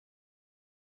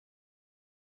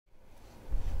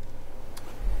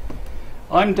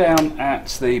I'm down at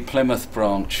the Plymouth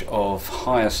branch of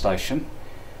Hire Station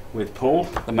with Paul,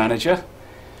 the manager,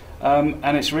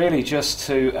 and it's really just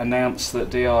to announce that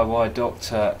DIY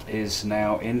Doctor is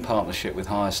now in partnership with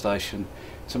Hire Station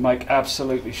to make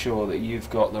absolutely sure that you've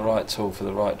got the right tool for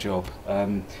the right job.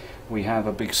 We have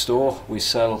a big store, we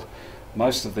sell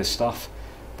most of this stuff,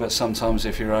 but sometimes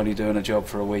if you're only doing a job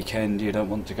for a weekend you don't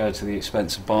want to go to the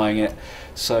expense of buying it,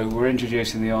 so we're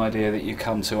introducing the idea that you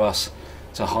come to us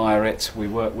to hire it. We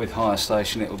work with Hire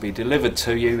Station, it will be delivered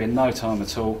to you in no time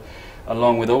at all,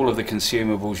 along with all of the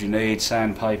consumables you need,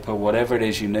 sandpaper, whatever it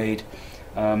is you need,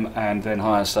 and then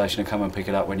Hire Station will come and pick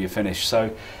it up when you're finished.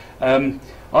 So I've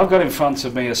got in front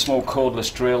of me a small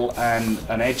cordless drill and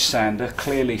an edge sander,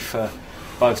 clearly for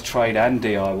both trade and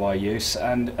DIY use,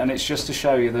 and it's just to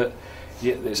show you that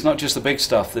it's not just the big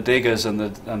stuff, the diggers and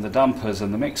the dumpers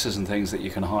and the mixers and things that you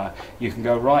can hire. You can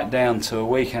go right down to a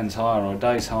weekend's hire or a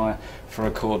day's hire for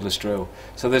a cordless drill.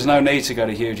 So there's no need to go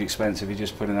to huge expense if you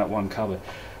just put in that one cupboard.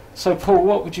 So Paul,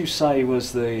 what would you say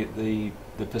was the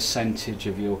percentage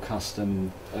of your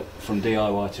custom from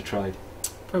DIY to trade?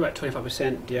 Probably about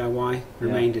 25% DIY,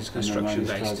 remainder is construction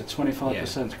based.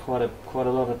 25% is quite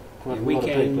a lot of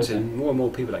weekends people, and more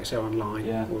like you say online,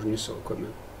 ordering this sort of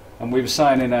equipment. And we were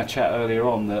saying in our chat earlier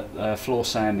on that floor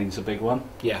sanding's a big one.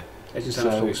 Yeah, edge and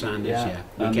floor sanders,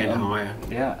 weekend hire.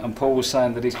 Yeah, and Paul was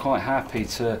saying that he's quite happy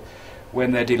to,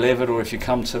 when they're delivered or if you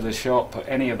come to the shop,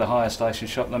 any of the Hire Station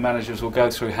shop, the managers will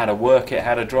go through how to work it,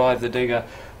 how to drive the digger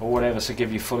or whatever, so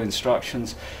give you full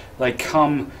instructions. They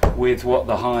come with what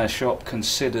the hire shop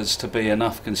considers to be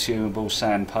enough consumables,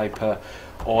 sandpaper,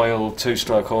 oil,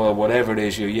 two-stroke oil, whatever it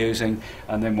is you're using,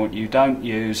 and then what you don't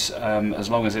use, as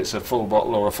long as it's a full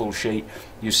bottle or a full sheet,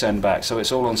 you send back. So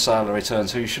it's all on sale or return,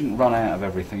 so you shouldn't run out of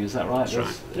everything, is that right? That's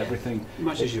right. Everything. As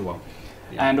much as you want.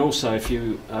 Yeah. And also if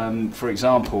you, for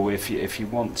example, if you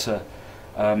want to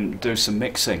do some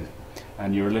mixing,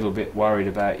 and you're a little bit worried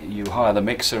about, you hire the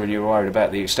mixer and you're worried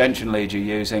about the extension lead you're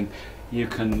using, you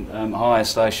can, Hire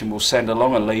Station will send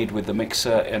along a lead with the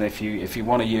mixer, and if you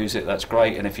want to use it, that's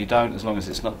great, and if you don't, as long as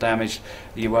it's not damaged,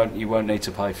 you won't need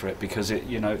to pay for it, because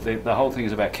the whole thing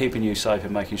is about keeping you safe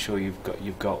and making sure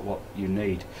you've got what you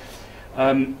need.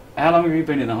 How long have you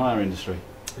been in the hire industry?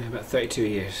 About 32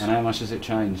 years. And how much has it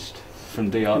changed from a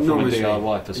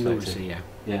DIY perspective?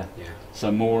 Yeah.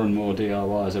 So more and more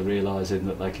DIYs are realising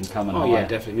that they can come and hire. Oh yeah,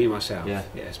 definitely. Me myself. Yeah,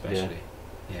 especially. Yeah.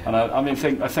 And I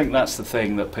think that's the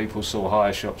thing, that people saw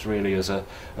hire shops really as a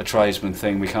tradesman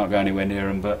thing. We can't go anywhere near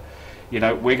them, but we're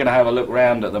going to have a look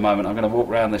round at the moment. I'm going to walk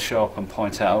around the shop and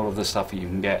point out all of the stuff that you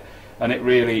can get, and it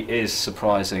really is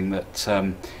surprising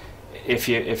that if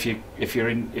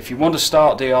you want to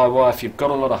start DIY, if you've got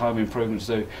a lot of home improvements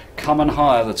to do, come and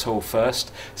hire the tool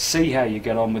first, see how you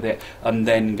get on with it, and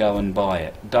then go and buy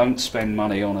it. Don't spend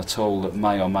money on a tool that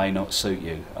may or may not suit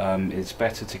you. It's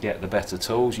better to get the better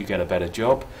tools, you get a better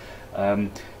job.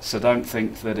 So don't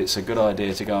think that it's a good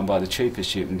idea to go and buy the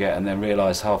cheapest you can get and then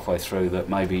realise halfway through that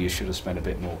maybe you should have spent a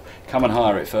bit more. Come and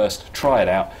hire it first, try it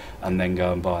out, and then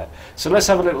go and buy it. So let's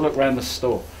have a little look around the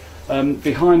store.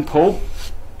 Behind Paul,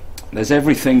 there's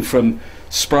everything from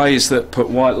sprays that put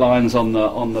white lines on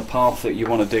the path that you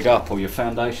want to dig up, or your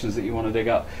foundations that you want to dig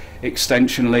up,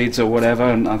 extension leads or whatever,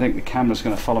 and I think the camera's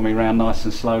going to follow me around nice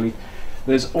and slowly.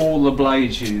 There's all the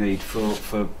blades you need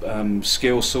for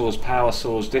skill saws, power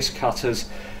saws, disc cutters,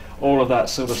 all of that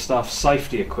sort of stuff,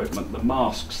 safety equipment, the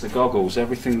masks, the goggles,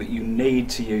 everything that you need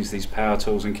to use these power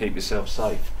tools and keep yourself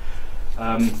safe.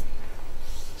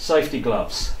 Safety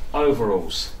gloves,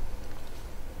 overalls,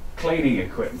 cleaning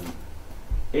equipment,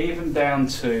 even down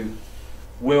to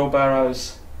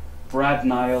wheelbarrows, brad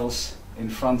nails. In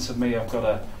front of me I've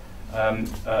got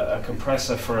a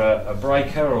compressor for a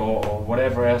breaker or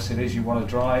whatever else it is you want to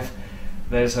drive.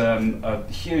 There's a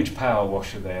huge power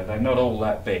washer there, they're not all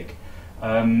that big.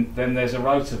 Then there's a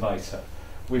rotavator.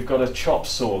 We've got a chop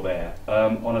saw there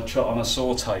on a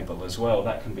saw table as well,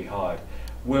 that can be hired.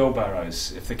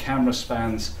 Wheelbarrows, if the camera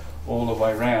spans all the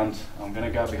way round, I'm going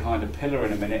to go behind a pillar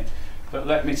in a minute, but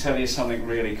let me tell you something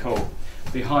really cool.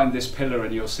 Behind this pillar,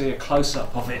 and you'll see a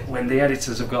close-up of it when the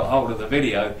editors have got hold of the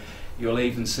video, you'll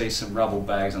even see some rubble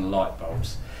bags and light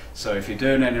bulbs. So if you're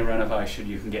doing any renovation,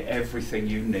 you can get everything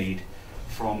you need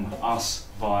from us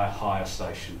via Hire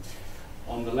Station.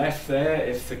 On the left there,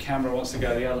 if the camera wants to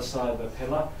go the other side of the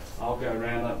pillar, I'll go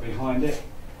around up behind it.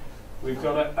 We've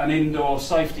got an indoor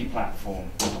safety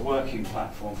platform, a working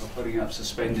platform for putting up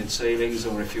suspended ceilings,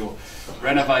 or if you're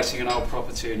renovating an old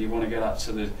property and you want to get up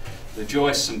to the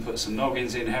joists and put some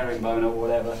noggins in, herringbone or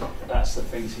whatever, that's the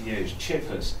thing to use.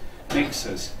 Chippers,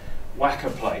 mixers, whacker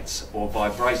plates, or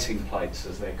vibrating plates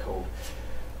as they're called.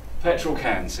 Petrol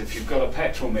cans, if you've got a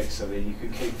petrol mixer there, you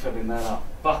can keep filling that up.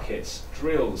 Buckets,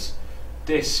 drills,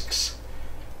 discs,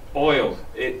 oil,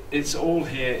 it's all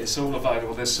here, it's all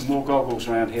available. There's some more goggles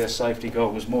around here, safety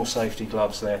goggles, more safety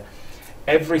gloves there.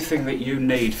 Everything that you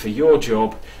need for your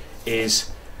job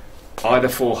is either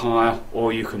for hire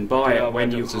or you can buy it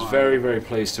when you hire. Very, very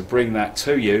pleased to bring that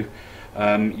to you.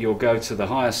 You'll go to the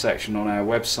hire section on our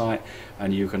website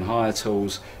and you can hire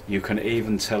tools. You can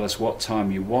even tell us what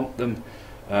time you want them,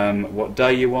 what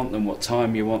day you want them, what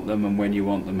time you want them, and when you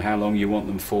want them, how long you want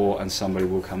them for, and somebody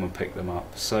will come and pick them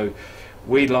up. So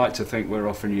we'd like to think we're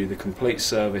offering you the complete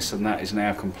service, and that is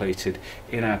now completed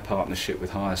in our partnership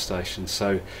with Hire Station.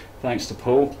 So thanks to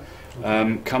Paul.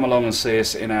 Come along and see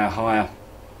us in our hire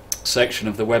section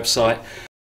of the website.